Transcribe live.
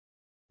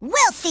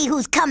We'll see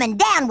who's coming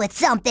down with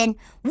something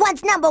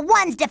once number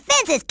 1's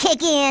defenses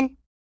kick in.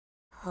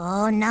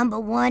 Oh, number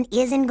 1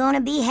 isn't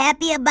gonna be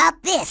happy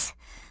about this.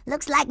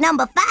 Looks like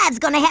number 5's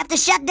gonna have to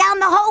shut down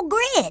the whole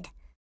grid.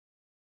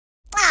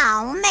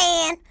 Oh,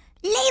 man.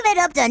 Leave it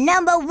up to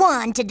number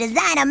 1 to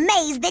design a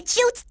maze that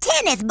shoots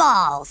tennis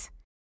balls.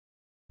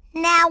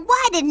 Now,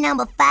 why did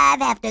number 5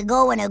 have to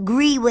go and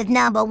agree with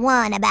number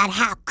 1 about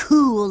how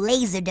cool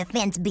laser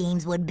defense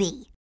beams would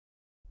be?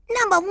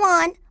 Number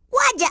 1,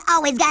 why'd you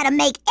always gotta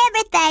make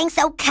everything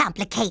so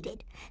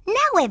complicated?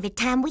 Now every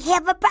time we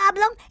have a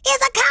problem,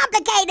 it's a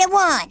complicated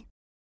one.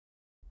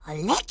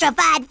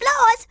 Electrified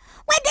floors?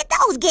 When did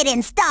those get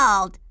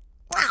installed?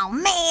 Oh,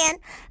 man,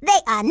 they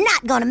are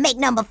not gonna make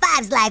number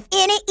 5's life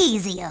any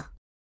easier.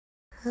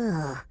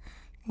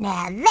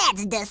 Now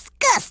that's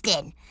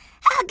disgusting.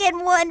 How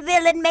can one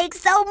villain make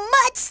so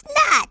much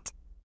snot?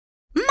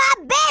 My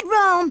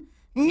bedroom?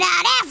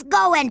 Now that's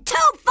going too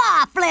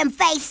far,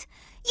 Flimface.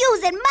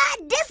 Using my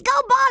disco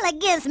ball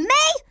against me?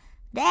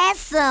 That's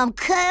some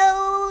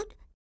code.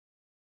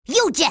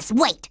 You just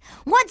wait.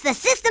 Once the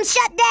system's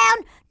shut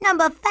down,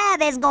 number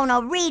 5 is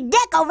gonna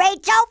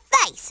redecorate your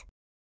face.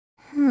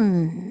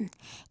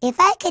 If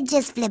I could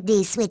just flip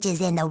these switches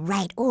in the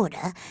right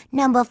order,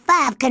 number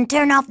 5 can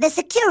turn off the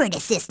security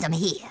system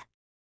here.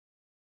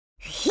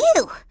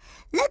 Phew!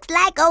 Looks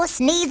like old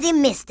Sneezy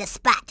missed a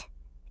spot.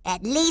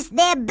 At least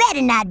there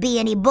better not be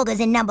any boogers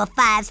in number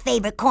 5's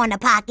favorite corner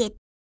pocket.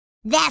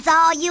 That's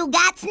all you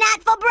got,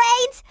 snot for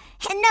brains?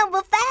 And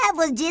number 5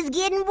 was just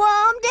getting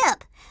warmed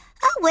up.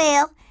 Oh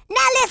well,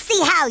 now let's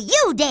see how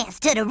you dance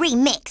to the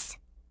remix.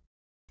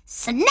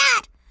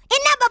 Snot in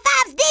number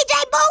 5's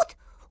DJ booth?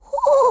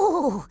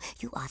 Ooh,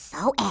 you are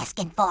so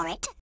asking for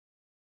it.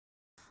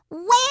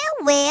 Well,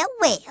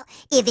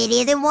 if it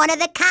isn't one of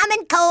the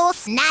common cold,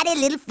 snotty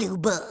little flu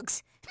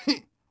bugs.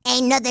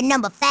 Ain't nothing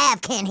number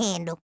 5 can't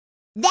handle.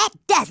 That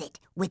does it.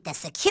 With the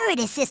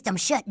security system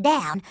shut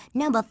down,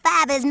 number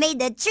 5 has made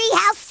the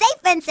treehouse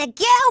safe and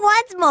secure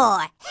once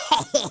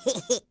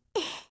more.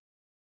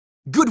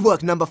 Good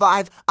work, number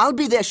 5. I'll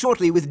be there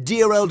shortly with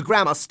dear old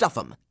Grandma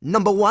Stuff'em.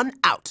 Number 1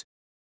 out.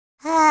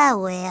 Ah,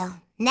 well.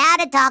 Now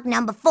to talk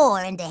number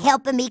 4 into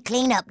helping me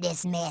clean up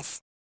this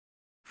mess.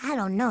 I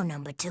don't know,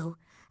 number 2.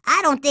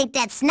 I don't think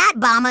that snot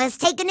bomber has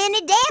taken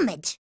any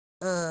damage.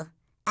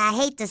 I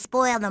hate to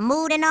spoil the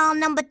mood and all,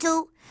 number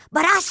 2,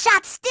 but our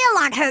shots still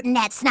aren't hurting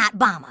that snot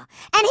bomber,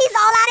 and he's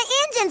all out of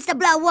engines to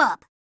blow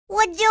up.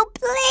 Would you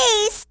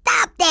please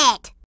stop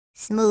that?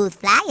 Smooth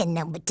flying,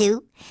 number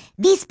 2.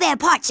 These spare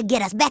parts should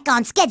get us back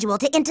on schedule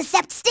to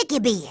intercept Sticky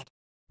Beard.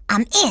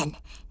 I'm in.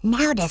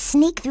 Now to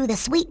sneak through the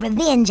Sweet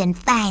Revenge and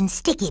find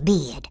Sticky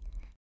Beard.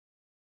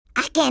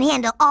 I can't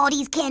handle all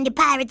these candy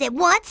pirates at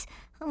once.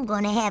 I'm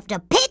gonna have to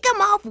pick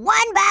them off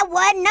one by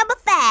one, number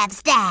 5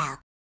 style.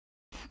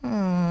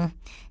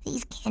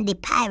 These candy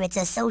pirates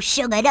are so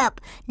sugared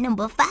up,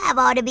 number 5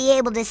 ought to be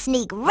able to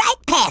sneak right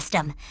past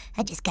them.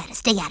 I just gotta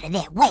stay out of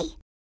their way.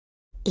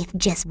 If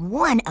just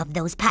one of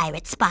those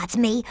pirates spots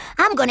me,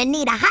 I'm gonna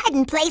need a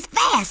hiding place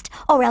fast,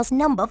 or else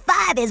number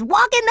 5 is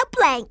walking the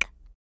plank.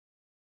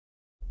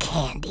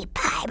 Candy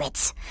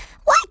pirates.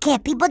 Why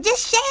can't people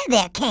just share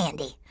their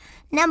candy?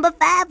 Number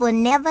 5 will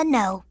never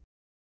know.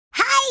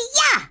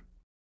 Hi-ya!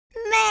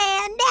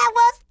 Man, that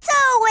was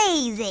too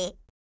easy.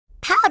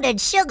 Powdered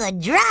sugar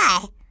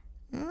dry?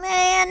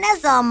 Man,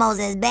 that's almost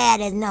as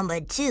bad as number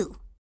 2.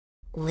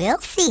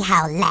 We'll see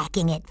how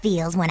lacking it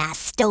feels when I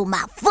stow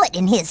my foot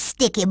in his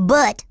sticky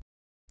butt.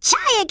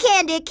 Giant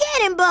candy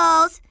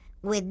cannonballs!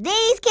 With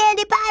these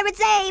candy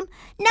pirates' aim,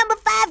 number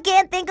 5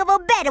 can't think of a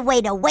better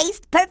way to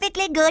waste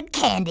perfectly good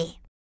candy.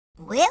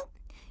 Well,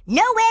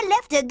 nowhere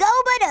left to go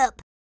but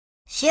up.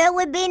 Sure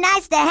would be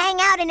nice to hang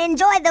out and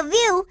enjoy the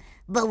view,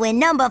 but when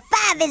number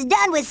 5 is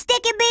done with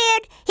Sticky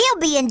Beard, he'll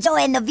be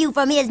enjoying the view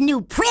from his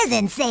new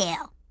prison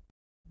cell.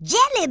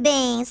 Jelly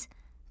beans?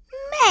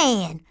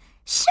 Man,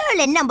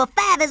 surely number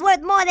 5 is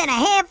worth more than a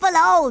handful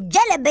of old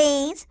jelly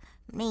beans.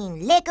 I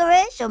mean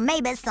licorice or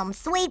maybe some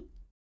sweet...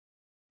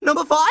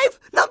 Number 5?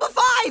 Number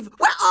 5!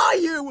 Where are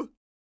you?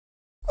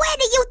 Where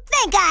do you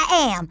think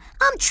I am?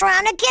 I'm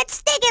trying to get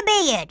Sticky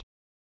Beard.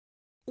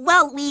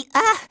 Well,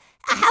 I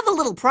have a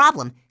little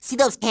problem. See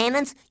those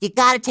cannons? You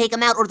gotta take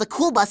them out or the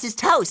cool bus is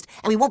toast,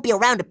 and we won't be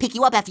around to pick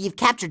you up after you've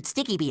captured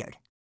Sticky Beard.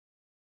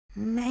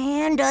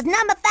 Man, does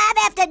number 5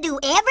 have to do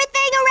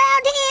everything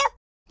around here?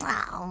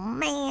 Oh,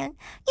 man.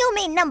 You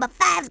mean number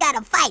 5's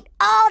gotta fight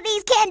all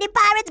these candy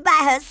pirates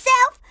by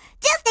herself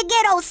just to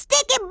get old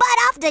Sticky Butt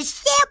off the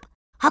ship?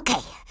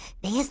 Okay,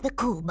 there's the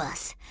cool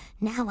bus.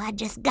 Now I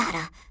just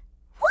gotta...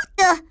 What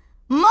the?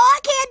 More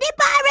candy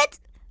pirates?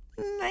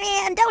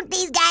 Man, don't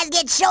these guys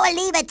get shore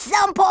leave at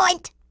some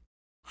point?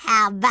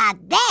 How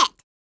about that?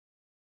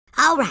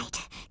 All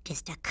right,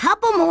 just a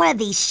couple more of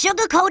these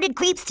sugar-coated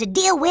creeps to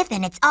deal with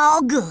and it's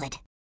all good.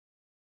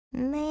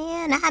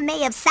 Man, I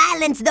may have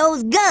silenced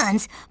those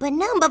guns, but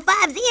number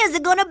 5's ears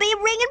are gonna be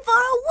ringing for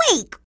a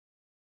week.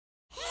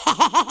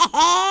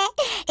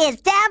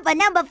 It's time for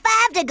number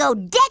 5 to go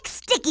deck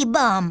Sticky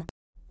Bum.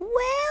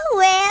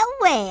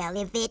 Well,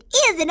 if it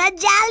isn't a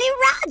Jolly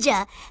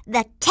Roger,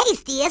 the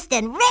tastiest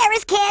and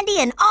rarest candy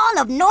in all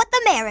of North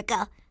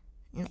America.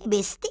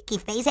 Maybe Sticky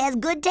Face has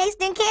good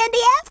tasting candy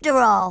after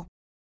all.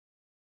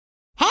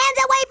 Hands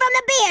away from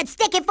the beard,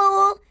 Sticky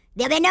Fool!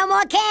 There'll be no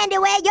more candy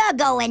where you're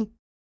going.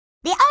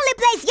 The only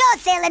place you're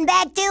sailing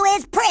back to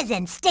is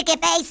prison, Sticky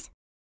Face.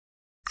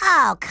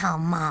 Oh,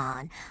 come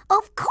on.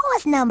 Of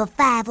course Number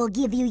 5 will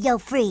give you your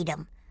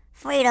freedom.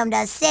 Freedom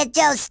to sit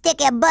your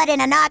sticky butt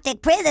in an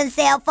Arctic prison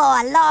cell for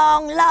a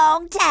long,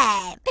 long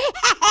time.